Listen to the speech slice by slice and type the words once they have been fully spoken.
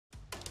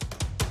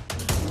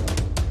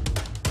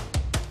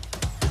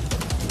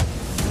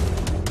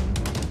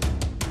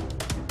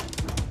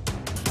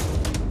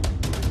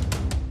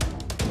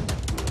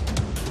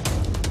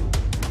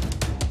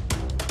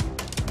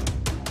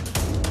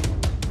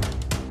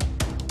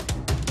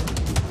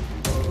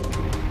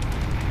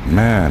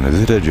Man, is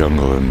it a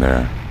jungle in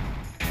there.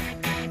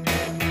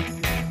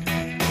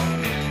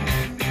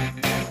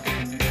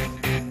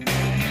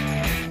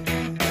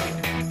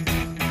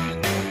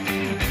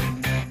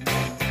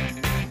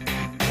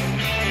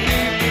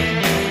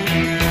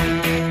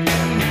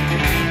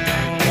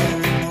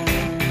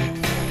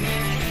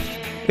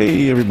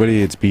 Hey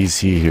everybody, it's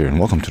BC here, and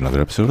welcome to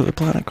another episode of the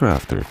Planet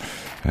Crafter.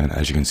 And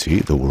as you can see,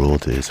 the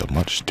world is a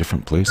much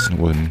different place than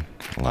when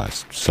I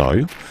last saw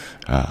you.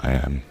 I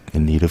am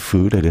in need of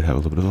food. I did have a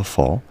little bit of a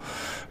fall.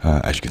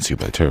 As you can see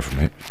by the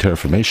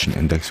terraformation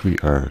index, we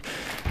are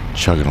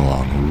chugging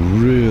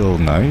along real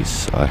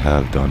nice. I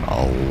have done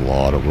a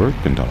lot of work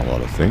and done a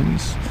lot of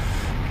things.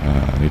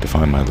 I need to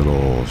find my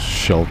little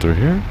shelter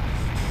here,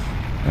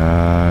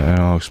 and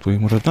I'll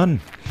explain what I've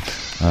done.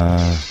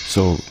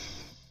 So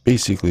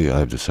basically,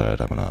 I've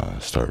decided I'm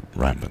gonna start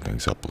ramping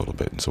things up a little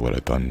bit. And so what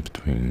I've done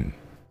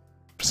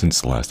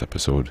since the last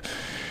episode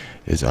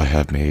is I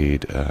have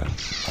made, I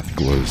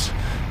think it was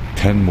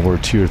 10 more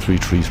tier 3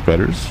 tree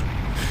spreaders,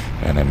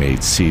 and I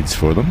made seeds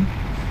for them.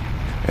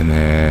 And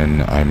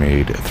then I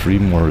made 3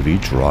 more of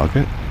each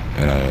rocket,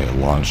 and I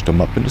launched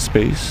them up into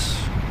space.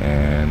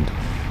 And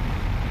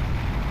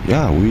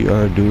yeah, we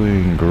are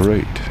doing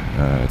great.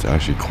 It's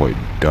actually quite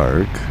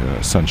dark.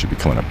 Sun should be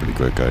coming up pretty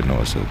quick. I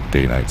noticed the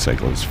day-night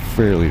cycle is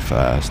fairly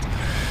fast.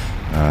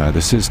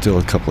 This is still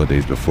a couple of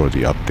days before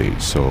the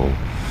update, so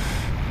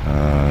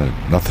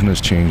nothing has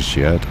changed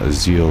yet. A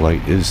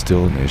zeolite is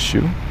still an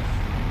issue.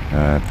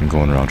 I've been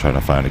going around trying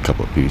to find a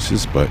couple of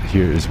pieces, but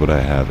here is what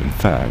I have. In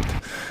fact,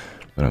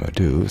 what I'm going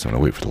to do is I'm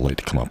going to wait for the light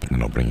to come up, and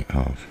then I'll bring it.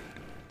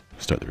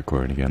 Start the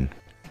recording again.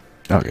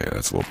 Okay,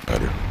 that's a little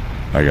better.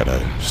 I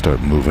gotta start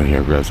moving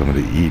here, grab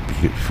something to eat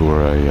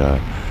before I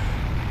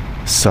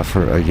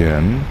suffer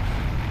again.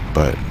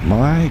 But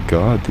my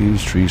god,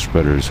 these tree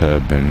spreaders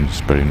have been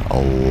spreading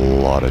a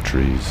lot of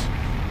trees.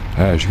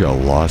 I actually got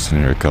lost in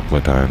here a couple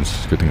of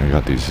times. Good thing I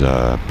got these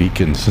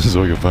beacons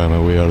so I can find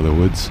my way out of the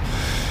woods.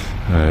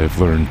 I've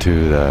learned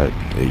too that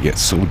it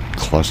gets so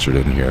clustered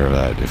in here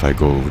that if I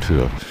go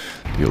to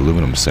the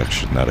aluminum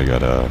section, that I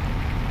gotta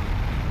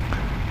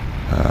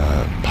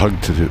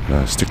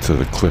stick to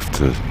the cliff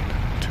to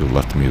the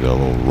left of me, the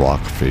little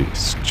rock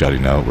face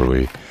jutting out where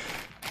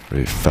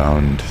we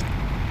found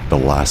the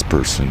last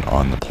person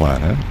on the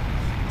planet.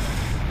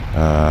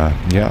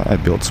 Yeah, I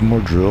built some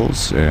more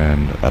drills,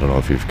 and I don't know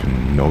if you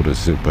can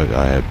notice it, but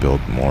I had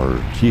built more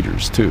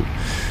heaters too.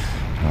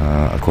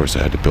 Of course,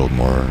 I had to build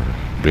more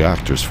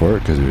reactors for it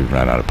because we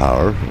ran out of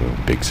power.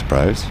 Big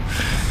surprise.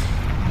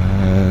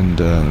 And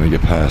let me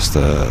get past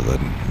the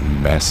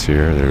mess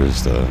here.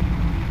 There's the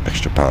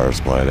extra power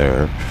supply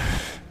there,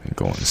 and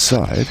go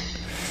inside.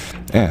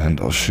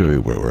 And I'll show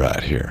you where we're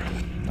at here.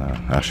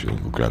 Actually,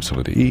 we'll go grab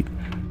something to eat.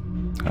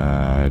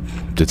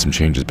 Did some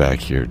changes back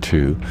here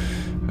too.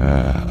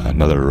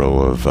 Another row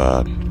of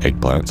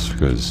eggplants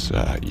because,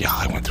 yeah,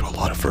 I went through a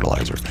lot of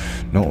fertilizer.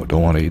 No,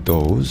 don't want to eat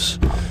those.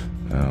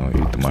 I'll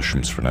eat the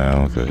mushrooms for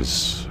now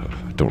because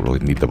I don't really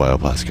need the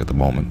bioplastic at the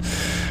moment.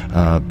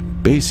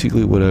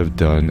 Basically, what I've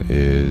done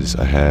is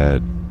I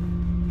had,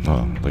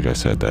 well, like I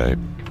said, I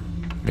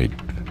made.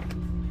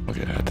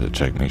 Okay, I had to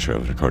check, make sure I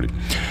was recording.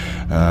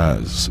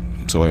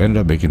 So I ended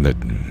up making the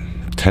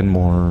 10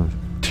 more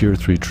tier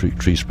 3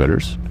 tree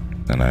spreaders,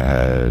 and I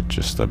had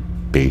just a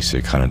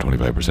basic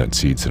 125%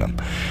 seeds in them.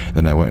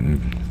 Then I went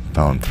and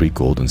found 3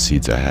 golden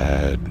seeds I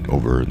had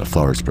over in the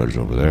flower spreaders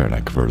over there, and I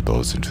converted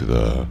those into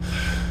the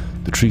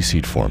tree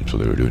seed form, so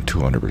they were doing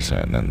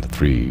 200%. And then the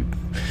three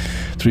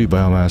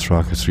biomass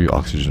rockets, 3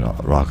 oxygen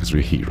rockets,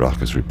 3 heat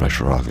rockets, 3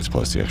 pressure rockets,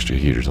 plus the extra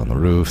heaters on the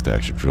roof, the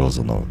extra drills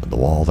on the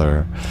wall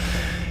there.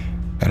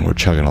 And we're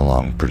chugging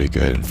along pretty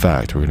good. In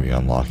fact, we're going to be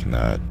unlocking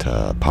that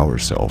power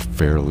cell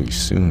fairly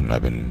soon.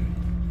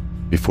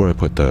 Before I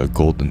put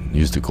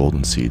used the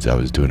golden seeds, I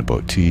was doing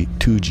about 2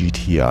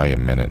 GTI a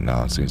minute.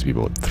 Now it seems to be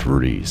about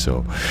 3.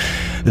 So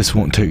this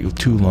won't take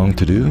too long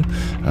to do.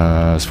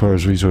 As far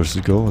as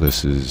resources go,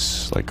 this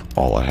is like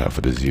all I have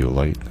for the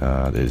zeolite.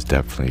 It is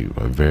definitely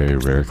a very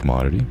rare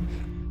commodity.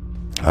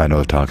 I know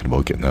they're talking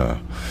about getting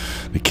the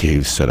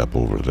cave set up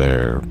over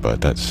there,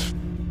 but that's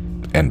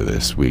end of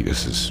this week.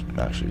 This is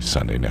actually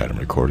Sunday night I'm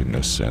recording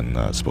this, and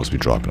it's supposed to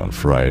be dropping on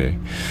Friday.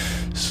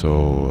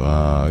 So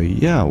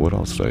yeah, what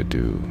else did I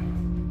do?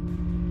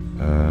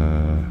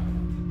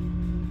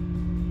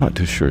 Not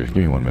too sure. Give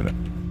me 1 minute.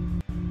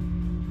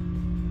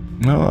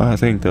 No, I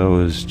think that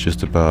was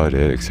just about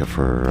it, except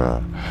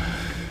for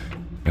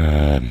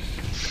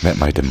met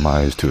my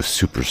demise to a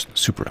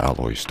super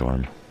alloy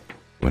storm.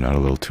 Went out a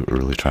little too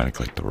early trying to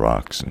collect the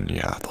rocks, and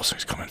yeah, those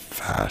things coming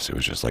fast. It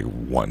was just like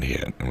one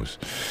hit. It was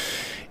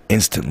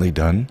instantly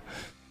done.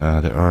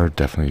 There are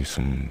definitely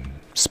some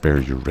spare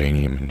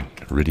uranium and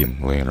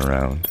iridium laying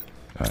around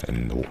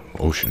in the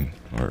ocean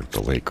or the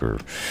lake or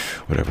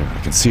whatever. I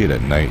can see it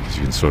at night because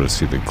you can sort of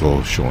see the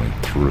glow showing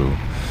through.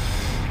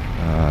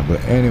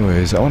 But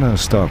anyways, I want to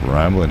stop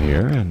rambling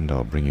here, and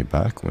I'll bring you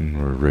back when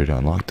we're ready to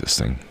unlock this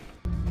thing.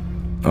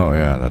 Oh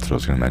yeah, that's what I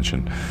was going to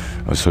mention.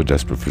 I was so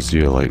desperate for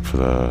zeolite for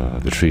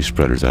the tree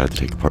spreaders, I had to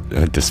take apart,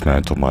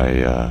 dismantle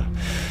my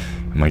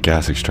my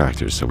gas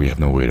extractors, so we have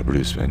no way to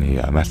produce any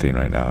methane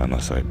right now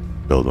unless I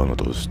build one of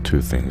those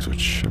two things,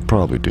 which I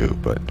probably do,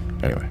 but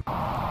anyway.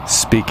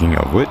 Speaking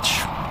of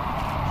which,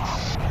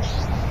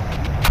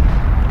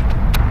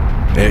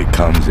 it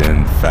comes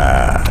in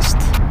fast.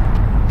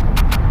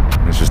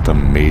 It's just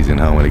amazing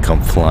how many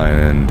come flying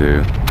in,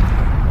 dude.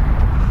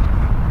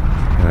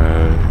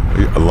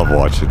 I love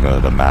watching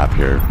the map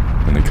here.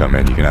 When they come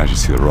in, you can actually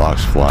see the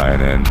rocks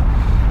flying in.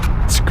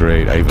 It's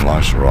great. I even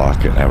launched a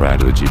rocket and I ran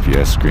to the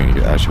GPS screen. You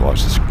can actually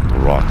watch the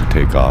rocket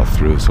take off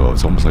through, so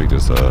it's almost like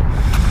there's a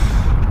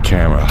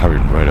camera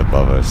hovering right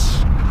above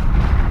us.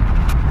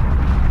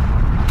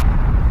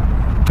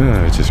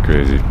 It's just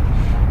crazy.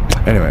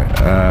 Anyway,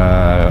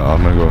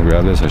 I'm gonna go and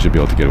grab this. I should be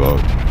able to get about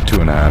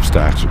 2.5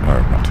 stacks, or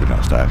not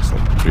 2.5 stacks,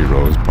 like 3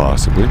 rows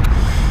possibly.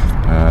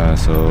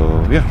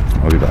 So yeah,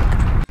 I'll be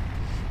back.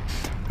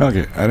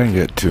 Okay, I didn't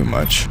get too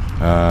much.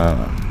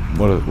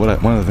 One of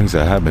the things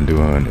I have been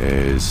doing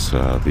is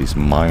these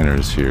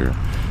miners here.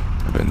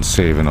 I've been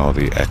saving all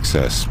the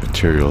excess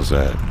materials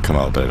that come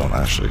out that I don't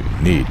actually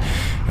need.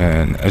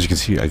 And as you can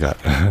see, I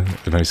got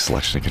a nice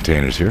selection of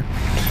containers here.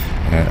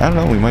 And I don't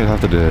know, we might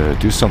have to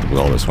do something with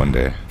all this one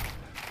day.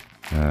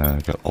 I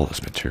got all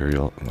this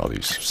material and all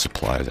these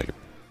supplies.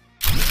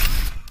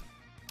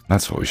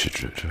 That's what we should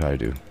try to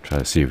do. Try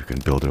to see if we can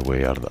build our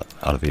way out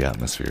of the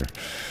atmosphere.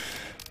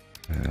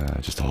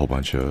 Just a whole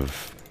bunch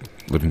of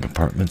living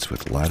compartments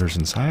with ladders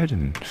inside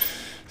and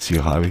see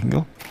how high we can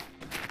go.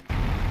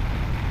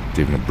 It's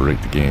even gonna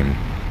break the game.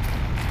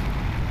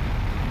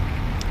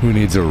 Who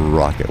needs a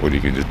rocket when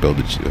you can just build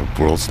the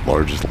world's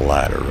largest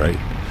ladder, right?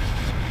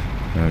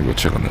 I'm gonna go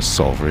check on this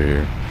sulfur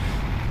here.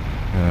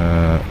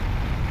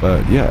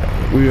 But yeah,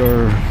 we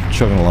are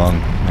chugging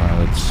along.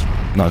 It's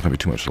not gonna be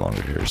too much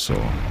longer here, so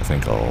I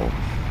think I'll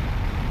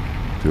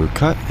do a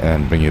cut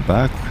and bring you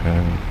back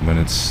when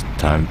it's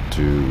time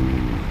to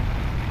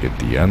hit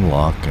the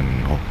unlock,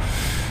 and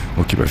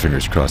we'll keep our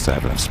fingers crossed to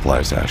have enough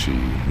supplies to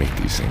actually make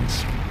these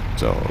things.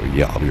 So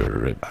yeah, I'll be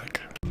right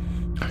back.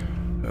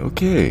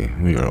 Okay,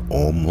 we are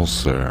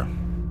almost there.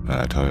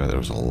 I tell you, there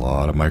was a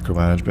lot of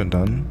micromanagement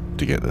done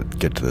to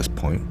get to this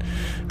point.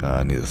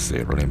 Needless to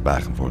say, running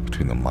back and forth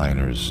between the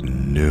miners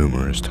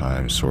numerous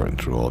times, sorting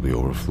through all the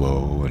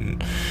overflow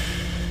and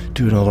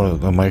doing a lot of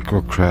the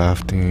micro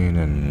crafting,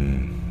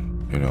 and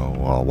you know,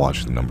 while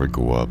watching the number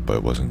go up, but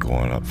it wasn't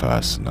going up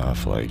fast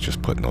enough. Like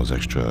just putting those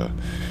extra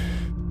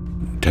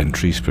 10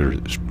 trees per,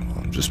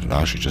 just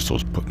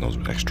those putting those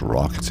extra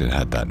rockets, it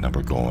had that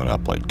number going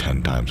up like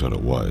 10 times what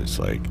it was.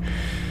 Like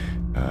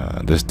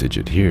this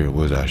digit here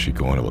was actually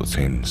going about the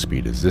same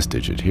speed as this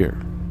digit here.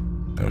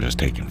 It was just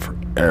taking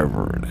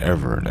forever and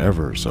ever and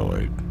ever, so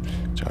I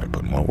started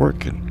putting more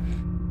work in.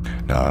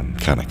 Now I'm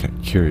kind of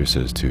curious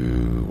as to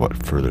what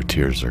further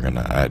tiers they're going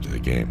to add to the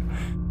game.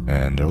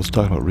 And I was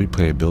talking about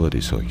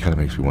replayability, so it kind of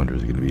makes me wonder,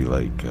 is it going to be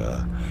like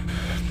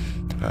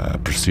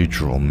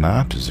procedural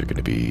maps? Is there going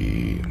to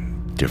be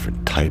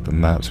different type of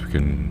maps we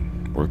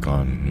can work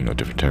on, you know,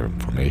 different type of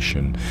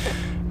information,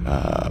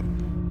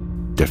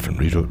 different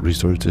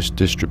resource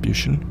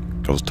distribution?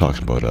 I was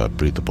talking about a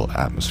breathable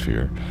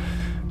atmosphere.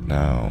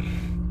 Now,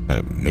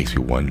 that makes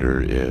me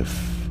wonder if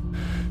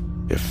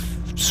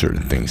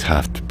certain things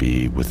have to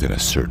be within a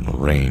certain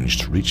range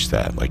to reach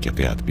that. Like if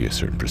they have to be a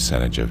certain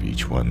percentage of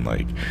each one.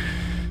 Like,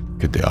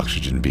 could the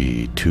oxygen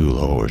be too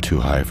low or too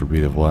high for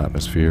breathable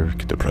atmosphere?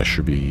 Could the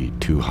pressure be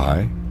too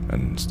high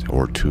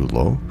or too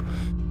low?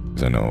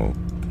 Because I know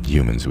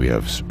humans, we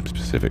have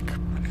specific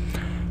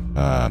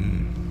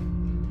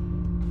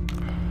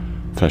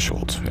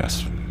thresholds.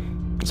 Yes,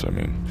 that's what I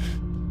mean.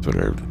 That's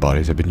what our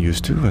bodies have been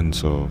used to, and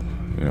so,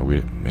 you know,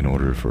 we, in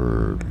order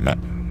for,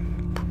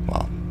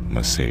 well, I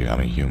must say I'm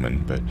a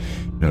human, but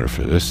in order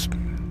for this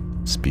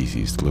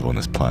species to live on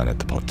this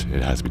planet,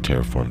 it has to be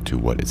terraformed to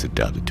what it's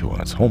adapted to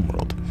on its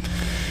homeworld.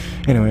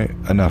 Anyway,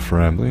 enough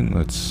rambling.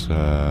 Let's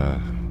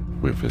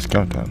wait for this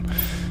countdown.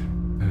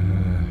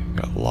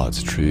 Got lots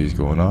of trees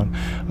going on.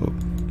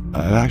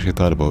 I actually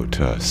thought about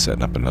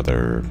setting up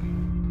another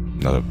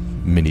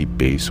mini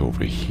base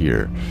over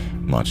here.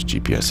 Launch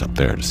GPS up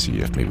there to see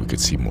if maybe we could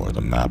see more of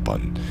the map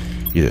on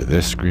either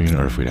this screen,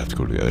 or if we'd have to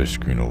go to the other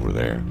screen over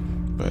there.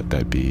 But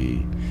that'd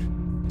be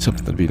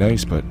something that'd be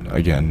nice. But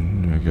again,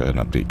 we got an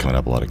update coming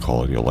up, a lot of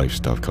quality of life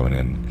stuff coming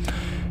in,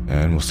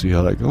 and we'll see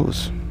how that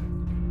goes.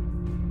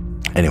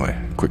 Anyway,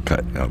 quick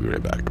cut, and I'll be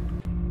right back.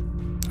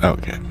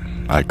 Okay,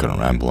 I couldn't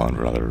ramble on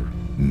for another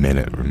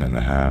minute or minute and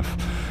a half.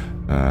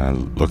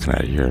 Looking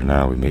at it here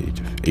now, we made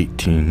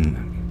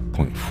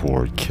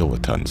 18.4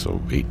 kilotons,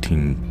 so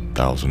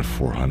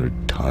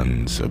 18,400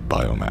 tons of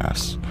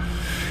biomass.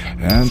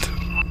 And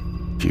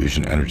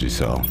fusion energy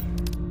cell.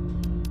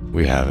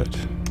 We have it.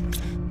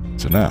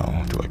 So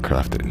now, do I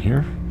craft it in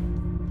here?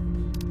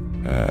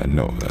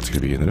 No, that's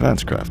going to be an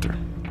advanced crafter.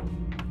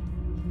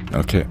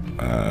 Okay,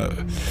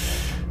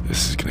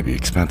 this is going to be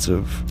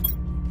expensive.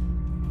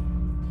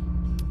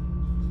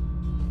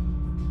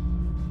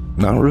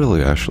 Not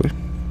really, actually.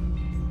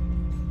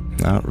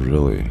 Not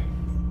really.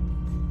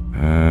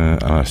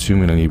 I'm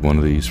assuming I need one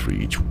of these for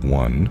each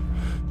one.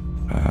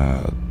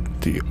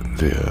 the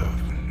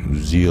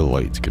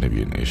zeolite's going to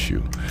be an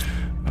issue.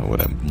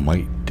 What I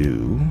might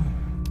do,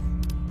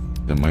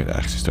 I might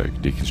actually start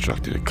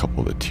deconstructing a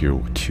couple of the tier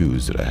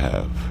 2s that I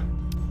have.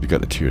 We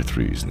got the tier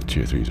 3s, and the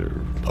tier 3s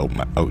are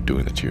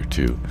outdoing the tier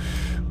 2.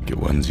 Get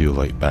one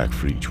zeolite back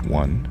for each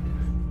one,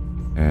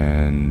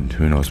 and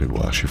who knows, maybe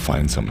we'll actually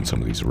find some in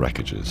some of these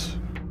wreckages.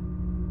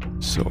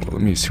 So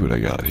let me see what I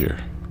got here.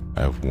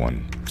 I have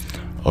one.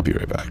 I'll be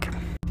right back.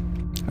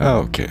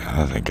 Okay,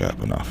 I think I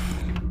have enough.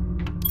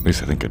 At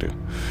least I think I do.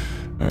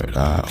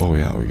 Alright, oh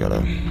yeah, we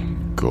gotta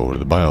go over to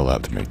the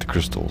biolab to make the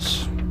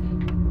crystals.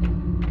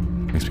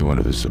 Makes me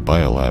wonder if this is a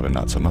biolab and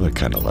not some other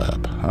kind of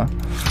lab, huh?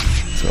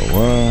 So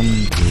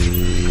 1,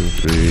 2,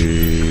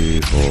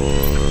 3,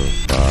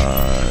 4,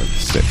 5,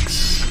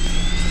 6.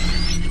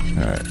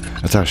 Alright,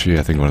 that's actually,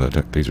 I think, one of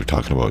the things we're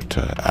talking about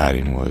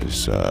adding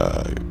was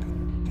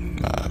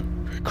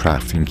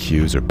crafting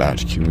queues or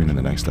batch queuing in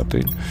the next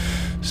update.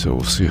 So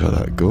we'll see how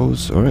that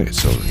goes. Alright,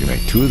 so we can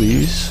make 2 of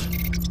these.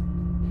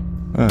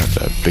 That's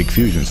a big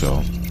fusion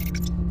cell.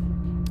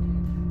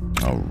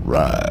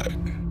 Alright.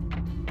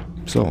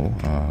 So,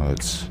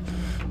 it's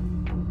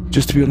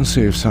just to be on the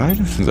safe side,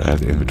 since I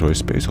have the inventory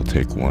space, I'll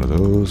take one of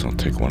those, I'll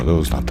take one of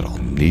those, not that I'll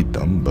need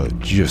them, but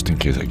just in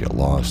case I get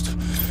lost,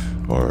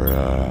 or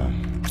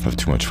have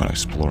too much fun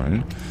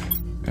exploring,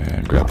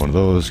 and grab one of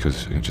those,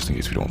 because just in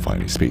case we don't find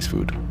any space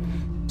food.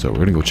 So we're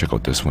gonna go check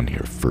out this one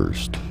here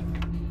first.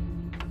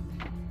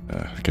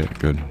 Okay,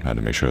 good. I had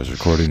to make sure I was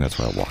recording, that's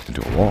why I walked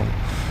into a wall.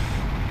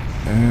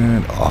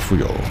 And off we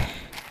go.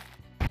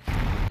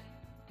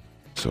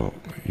 So,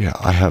 yeah,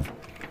 I have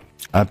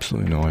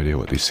absolutely no idea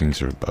what these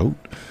things are about.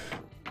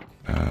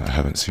 I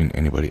haven't seen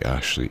anybody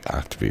actually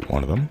activate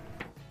one of them.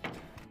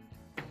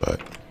 But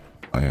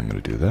I am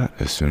going to do that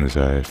as soon as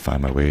I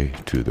find my way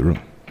to the room.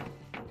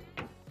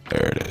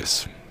 There it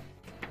is.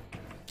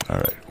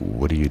 Alright,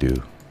 what do you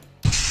do?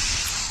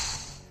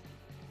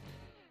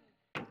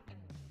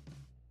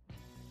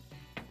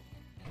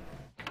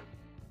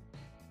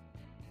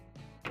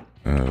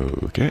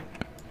 Okay.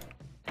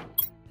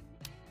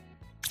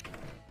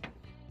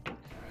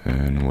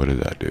 And what did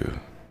that do?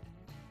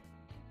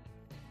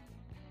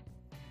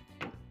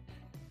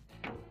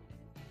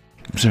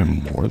 Is there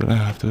more that I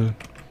have to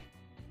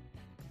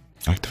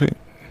activate?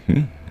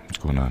 What's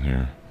going on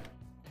here?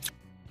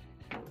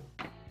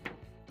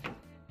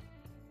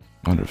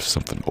 I wonder if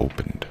something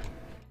opened.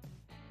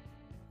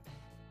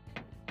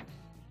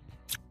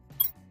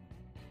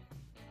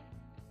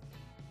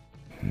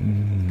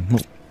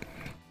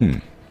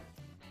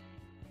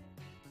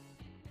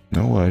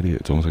 No idea.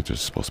 It's almost like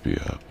there's supposed to be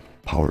a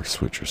power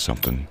switch or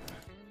something.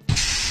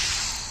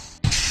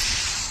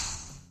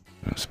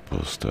 I'm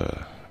supposed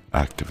to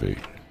activate.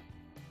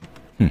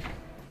 I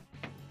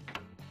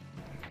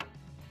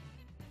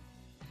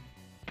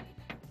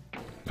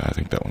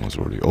think that one was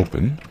already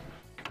open.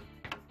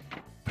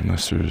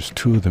 Unless there's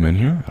 2 of them in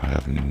here, I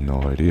have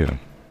no idea.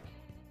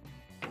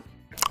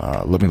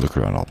 Let me look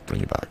around, I'll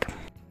bring you back.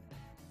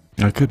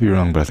 I could be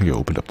wrong, but I think it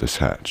opened up this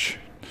hatch.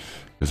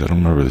 Because I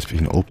don't remember this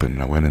being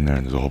open. I went in there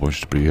and there's a whole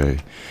bunch of debris. I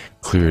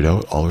cleared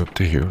out all the way up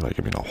to here, like,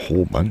 I mean, a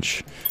whole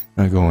bunch.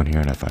 And I go in here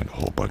and I find a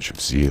whole bunch of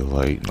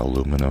zeolite and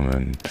aluminum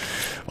and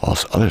all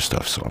this other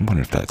stuff. So I'm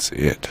wondering if that's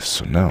it.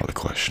 So now the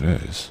question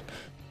is,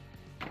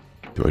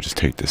 do I just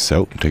take this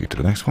out and take it to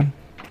the next one?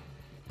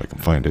 If I can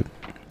find it.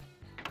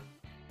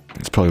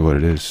 It's probably what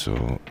it is,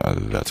 so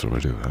that's what we'll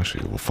do.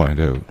 Actually, we'll find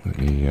out. Let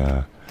me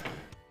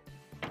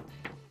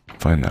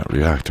find that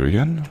reactor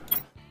again.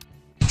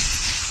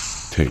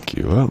 Take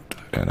you out,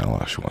 and I'll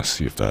actually want to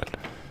see if that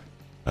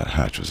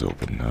hatch was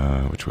open.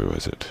 Which way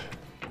was it?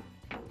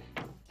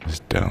 It's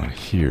down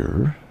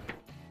here.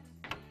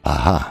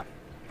 Aha!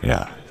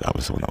 Yeah, that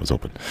was the one that was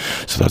open.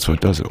 So that's what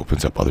it does. It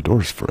opens up other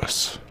doors for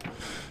us.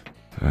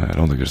 I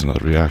don't think there's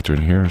another reactor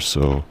in here,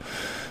 so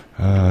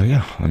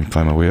yeah, let me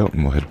find my way out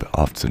and we'll head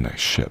off to the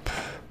next ship.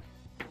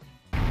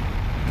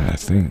 And I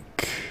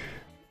think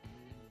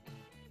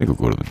we'll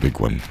go to the big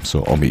one,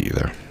 so I'll meet you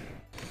there.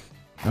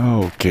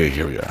 Okay,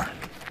 here we are.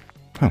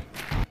 Oh,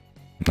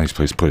 nice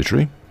place to put a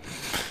tree.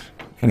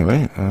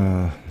 Anyway,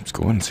 let's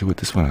go in and see what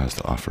this one has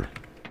to offer.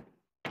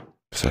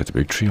 Besides a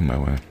big tree in my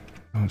way.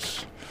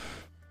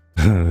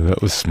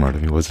 That was smart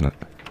of me, wasn't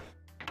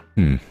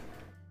it?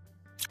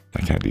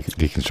 I can't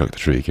deconstruct the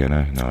tree, can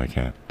I? No, I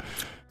can't.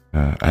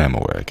 I am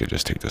aware I could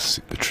just take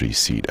the tree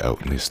seed out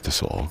and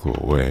this will all go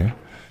away.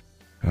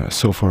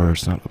 So far,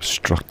 it's not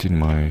obstructing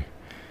my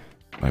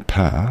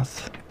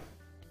path.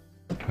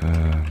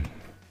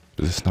 Does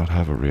this not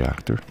have a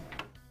reactor?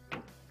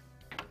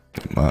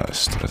 It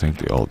must. I think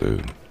they all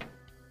do.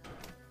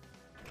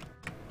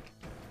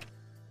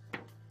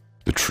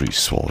 The tree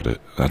swallowed it.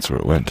 That's where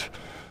it went.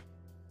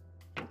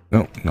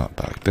 No, not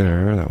back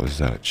there. That was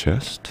that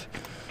chest.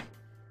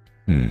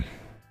 See,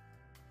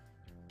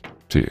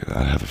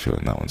 I have a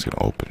feeling that one's going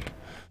to open.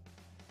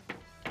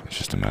 It's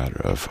just a matter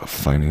of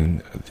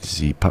finding the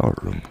Z power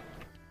room.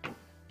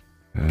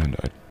 And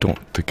I don't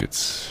think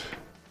it's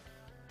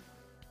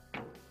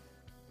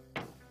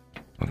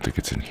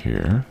in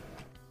here.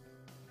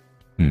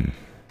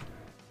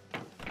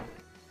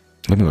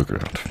 let me look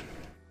around.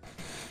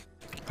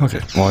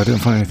 Okay, well, I didn't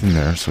find anything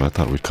there, so I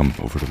thought we'd come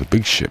over to the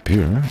big ship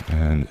here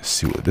and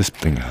see what this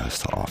thing has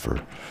to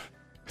offer.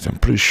 Because I'm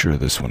pretty sure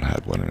this one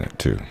had one in it,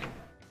 too.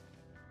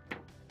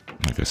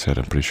 Like I said,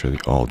 I'm pretty sure they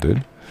all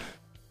did.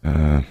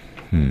 And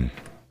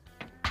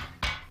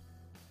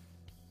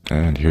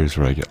here's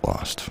where I get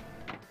lost.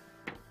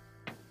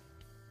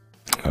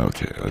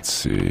 Okay, let's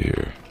see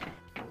here.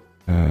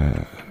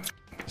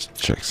 Let's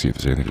check, see if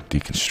there's anything to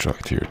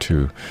deconstruct here,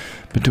 too.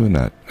 Been doing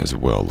that as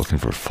well, looking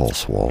for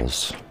false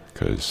walls.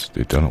 Because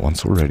they've done it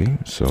once already,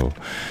 so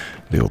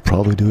they'll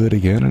probably do it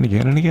again and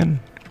again and again.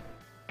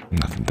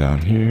 Nothing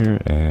down here,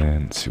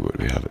 and see what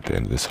we have at the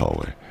end of this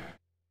hallway.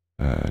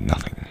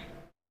 Nothing.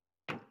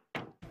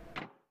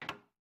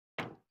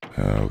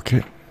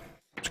 Okay,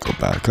 let's go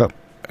back up,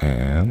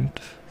 and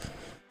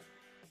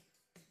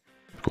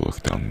go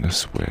look down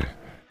this way.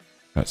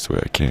 That's the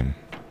way I came.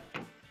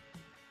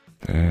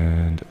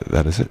 And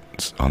that is it.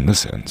 It's on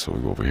this end, so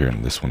we go over here,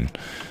 and this one,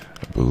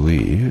 I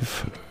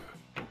believe,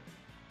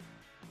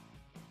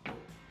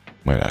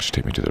 might actually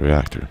take me to the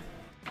reactor.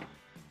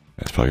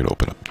 That's probably gonna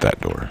open up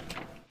that door.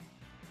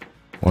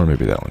 Or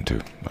maybe that one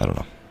too. I don't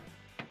know.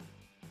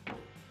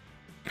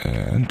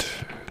 And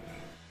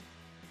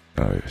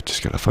I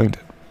just gotta find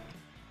it.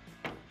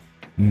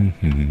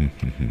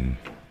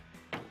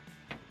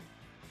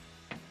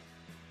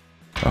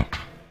 Oh.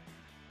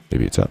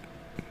 Maybe it's up.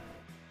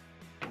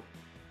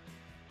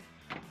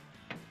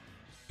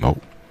 Oh,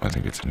 I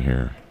think it's in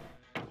here.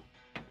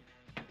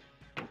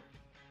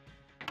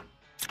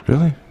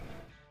 Really?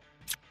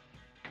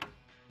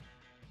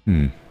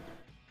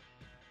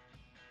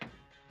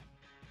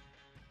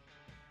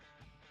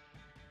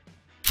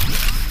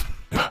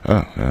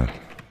 Oh, yeah.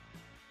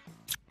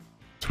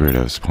 It's weird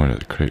I was pointing at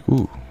the crate.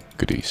 Ooh,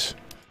 goodies.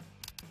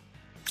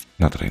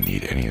 Not that I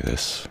need any of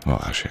this.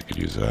 Well, actually, I could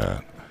use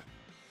that.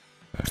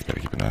 I gotta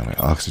keep an eye on my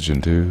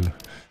oxygen, too.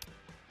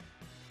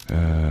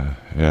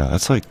 Yeah,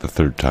 that's like the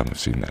third time I've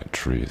seen that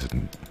tree. It's a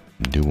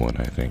new one,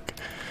 I think.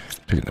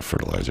 Picking the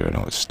fertilizer, I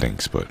know it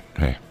stinks, but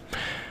hey.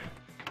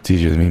 It's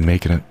easier than me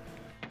making it.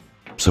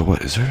 So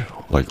what, is there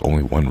like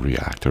only one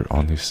reactor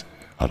on these,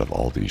 out of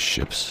all these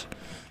ships?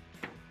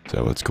 Is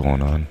that what's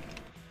going on?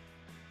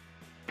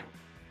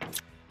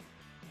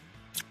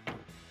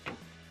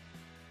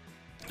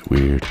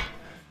 Weird.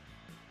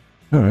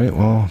 Alright,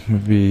 well,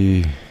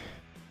 maybe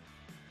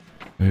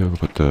I'll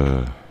put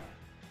the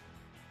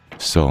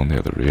cell on the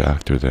other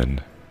reactor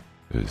then,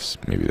 because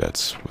maybe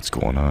that's what's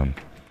going on.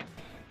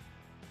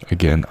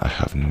 Again, I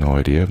have no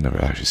idea. I've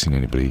never actually seen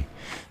anybody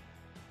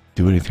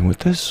do anything with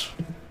this.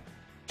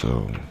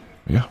 So,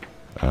 yeah.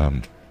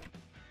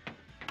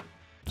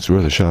 It's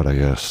worth a shot, I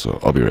guess. So,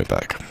 I'll be right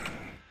back.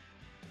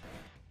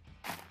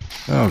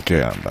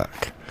 Okay, I'm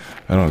back.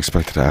 I don't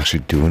expect it to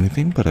actually do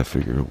anything, but I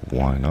figure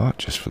why not,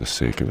 just for the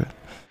sake of it.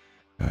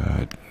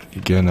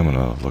 Again, I'm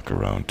gonna look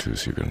around too,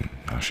 so you can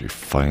actually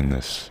find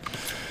this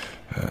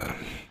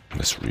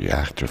this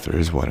reactor, if there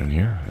is one in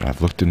here. And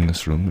I've looked in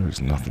this room,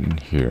 there's nothing in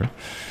here.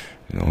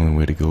 And the only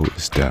way to go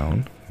is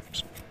down.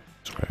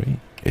 Sorry,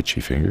 itchy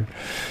finger.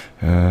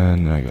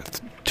 And I got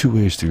 2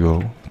 ways to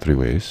go, 3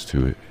 ways,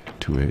 two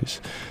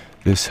ways.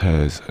 This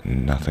has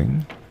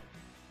nothing.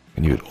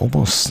 And you would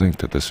almost think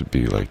that this would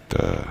be like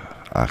the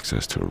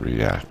access to a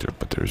reactor,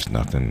 but there's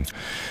nothing,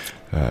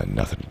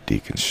 nothing to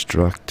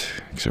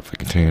deconstruct except for the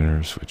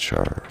containers, which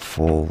are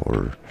full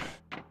or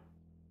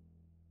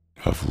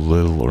of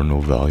little or no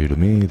value to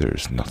me.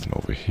 There's nothing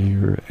over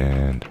here,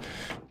 and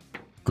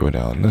go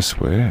down this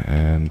way,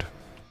 and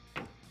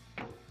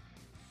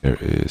there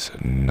is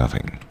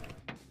nothing.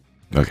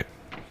 Okay,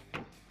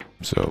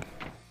 so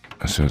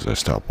as soon as I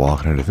stop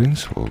walking into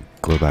things, we'll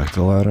go back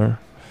to the ladder,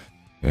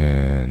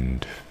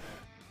 and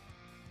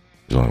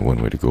there's only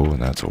one way to go,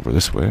 and that's over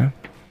this way.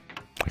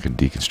 I can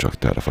deconstruct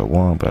that if I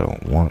want, but I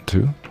don't want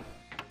to.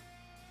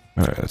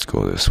 Alright, let's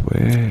go this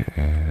way,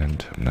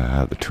 and I'm going to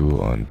have the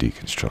tool on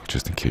deconstruct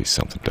just in case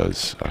something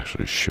does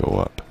actually show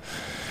up.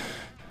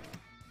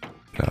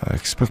 Now, I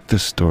expect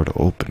this door to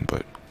open,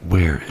 but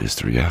where is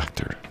the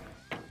reactor?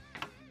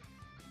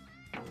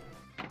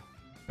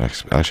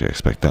 Actually, I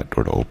expect that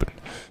door to open.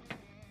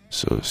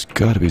 So there's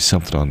got to be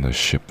something on this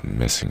ship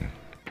missing.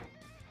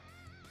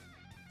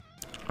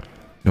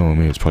 Knowing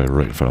me, it's probably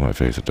right in front of my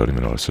face. I don't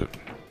even notice it.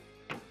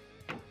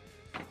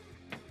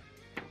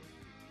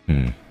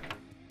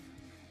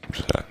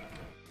 What's that?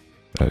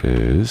 That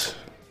is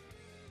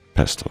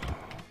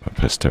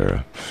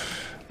Pestera.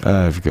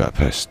 I've got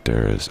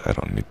Pesteras. I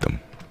don't need them.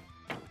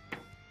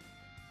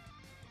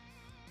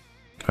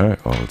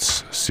 Alright, well,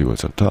 let's see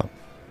what's up top.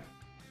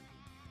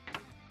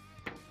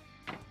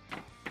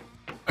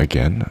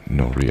 Again,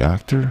 no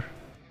reactor.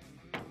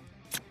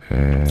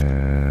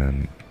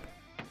 And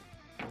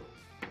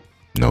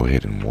no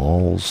hidden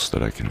walls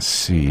that I can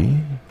see.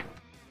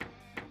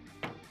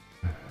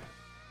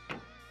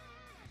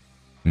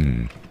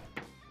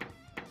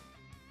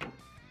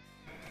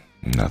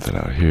 Nothing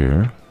out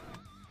here.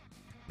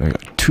 I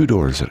got 2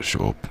 doors that show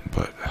open,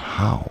 but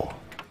how?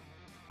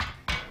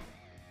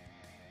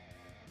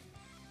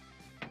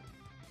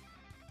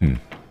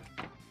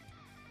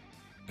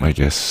 I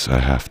guess I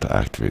have to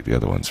activate the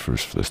other ones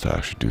first for this to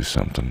actually do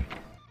something.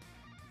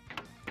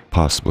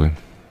 Possibly.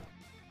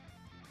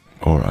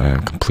 Or I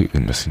am completely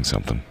missing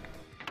something.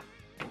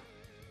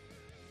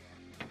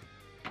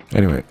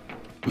 Anyway,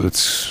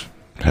 let's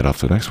head off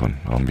to the next one.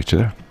 I'll meet you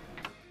there.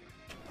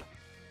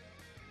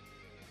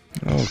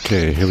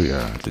 Okay, here we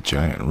are at the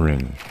giant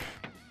ring,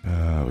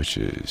 which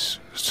is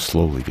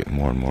slowly getting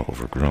more and more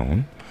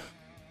overgrown.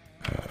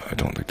 I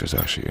don't think there's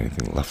actually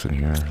anything left in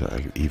here that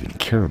I even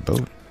care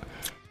about.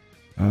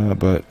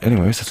 But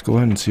anyways, let's go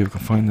ahead and see if we can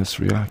find this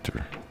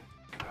reactor.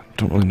 I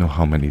don't really know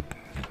how many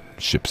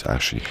ships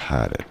actually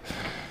had it.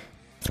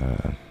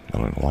 I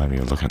don't know why I'm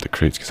even looking at the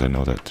crates, because I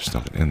know that there's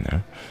nothing in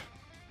there.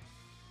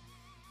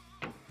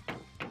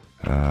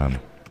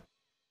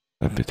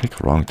 Did I take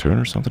a wrong turn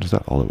or something? Is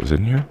that all that was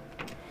in here?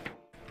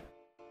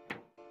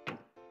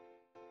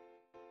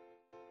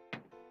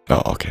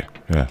 Oh, okay.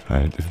 Yeah,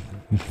 I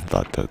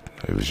thought that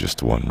it was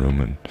just one room.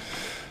 And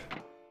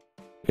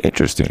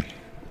interesting.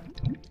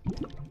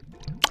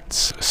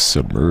 It's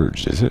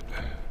submerged, is it?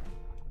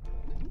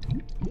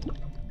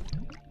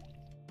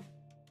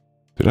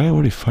 Did I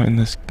already find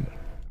this?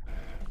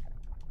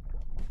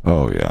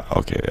 Oh yeah,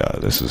 okay, yeah,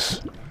 this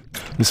was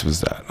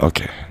that.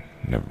 Okay,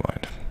 never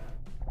mind.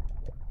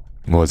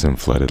 It wasn't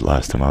flooded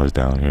last time I was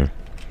down here.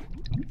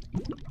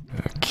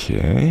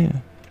 Okay.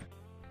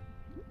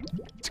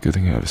 It's a good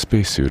thing I have a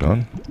spacesuit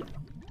on.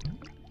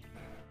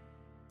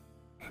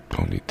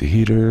 Don't need the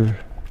heater.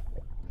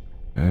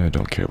 I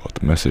don't care about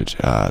the message.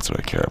 Ah, that's what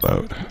I care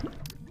about.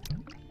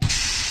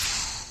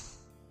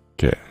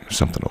 Okay,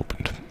 something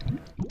opened.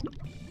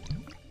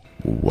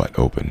 What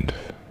opened?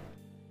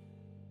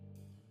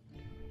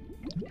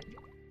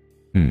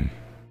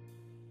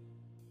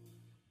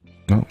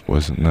 No,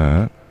 wasn't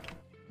that.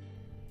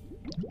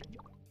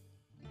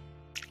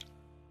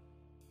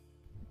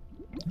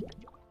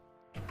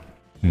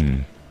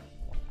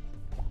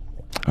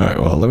 Alright,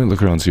 well, let me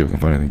look around and see if I can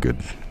find anything good.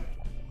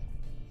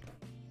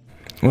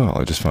 Well,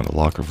 I just found a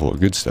locker full of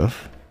good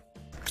stuff.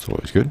 It's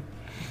always good.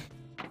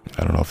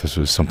 I don't know if this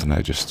was something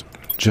I just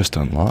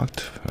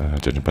unlocked,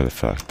 judging by the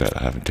fact that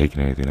I haven't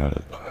taken anything out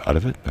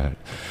of it.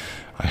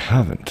 I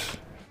haven't.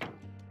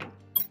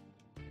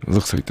 It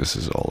looks like this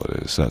is all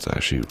it is. That's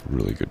actually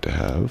really good to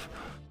have.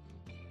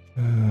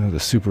 The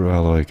super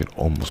alloy I could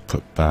almost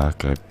put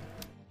back. I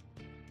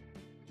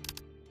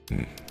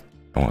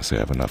want to say I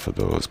have enough of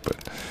those,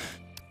 but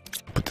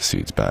put the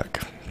seeds back,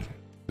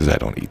 because I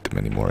don't eat them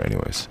anymore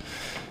anyways.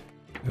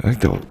 I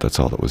think that's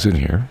all that was in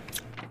here.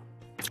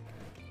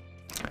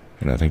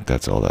 And I think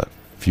that's all that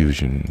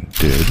fusion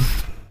did.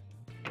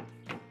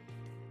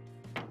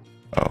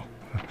 Oh,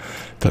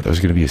 thought that was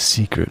going to be a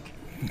secret,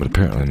 but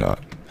apparently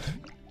not.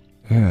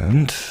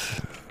 And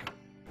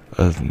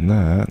other than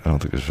that, I don't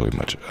think there's really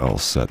much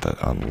else that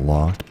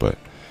unlocked, but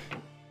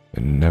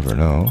you never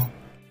know.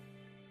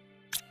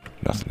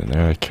 Nothing in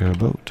there I care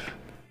about.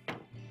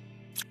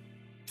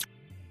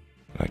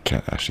 I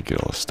can't actually get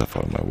all this stuff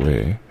out of my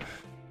way.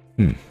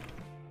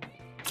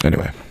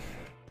 Anyway.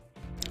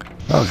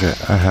 Okay,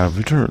 I have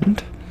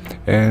returned.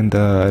 And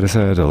I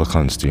decided to look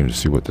on Steam to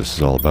see what this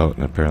is all about.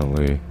 And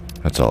apparently,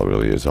 that's all it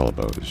really is all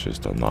about. It's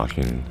just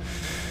unlocking,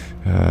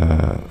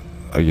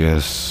 I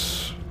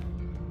guess,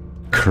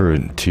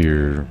 current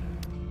tier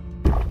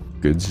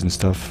goods and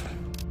stuff.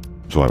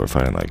 That's why we're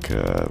finding like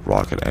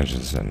rocket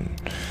engines and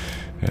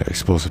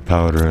explosive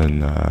powder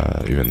and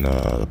even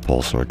the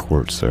pulsar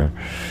quartz there.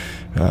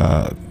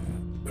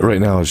 Right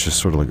now it's just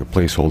sort of like a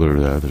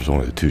placeholder. There's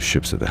only the 2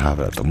 ships that have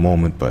it at the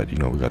moment, but you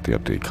know, we got the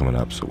update coming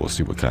up, so we'll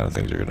see what kind of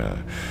things are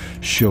gonna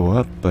show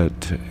up.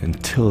 But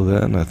until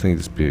then, I think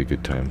this would be a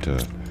good time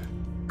to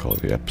call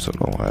it the episode.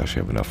 Oh, I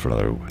actually have enough for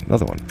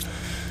another one.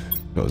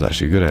 That was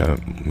actually good. I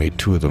made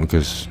 2 of them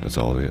because that's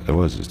all there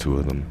was, is 2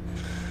 of them.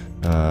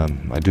 I'm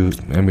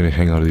gonna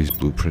hang out of these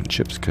blueprint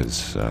chips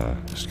because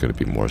there's gonna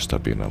be more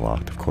stuff being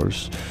unlocked, of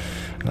course.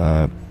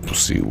 We'll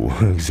see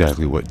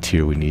exactly what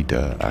tier we need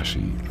to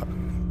actually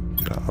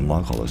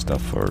unlock all this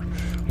stuff, or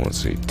I won't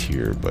say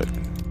tier, but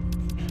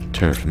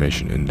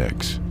terraformation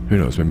index. Who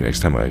knows, maybe next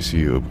time I see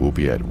you we'll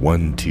be at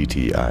 1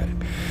 TTI.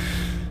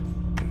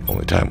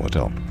 Only time will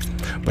tell.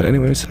 But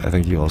anyways, I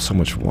thank you all so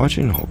much for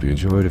watching. Hope you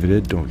enjoyed. If you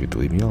did, don't forget to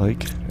leave me a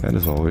like, and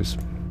as always,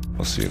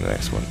 I'll see you in the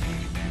next one.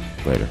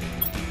 Later.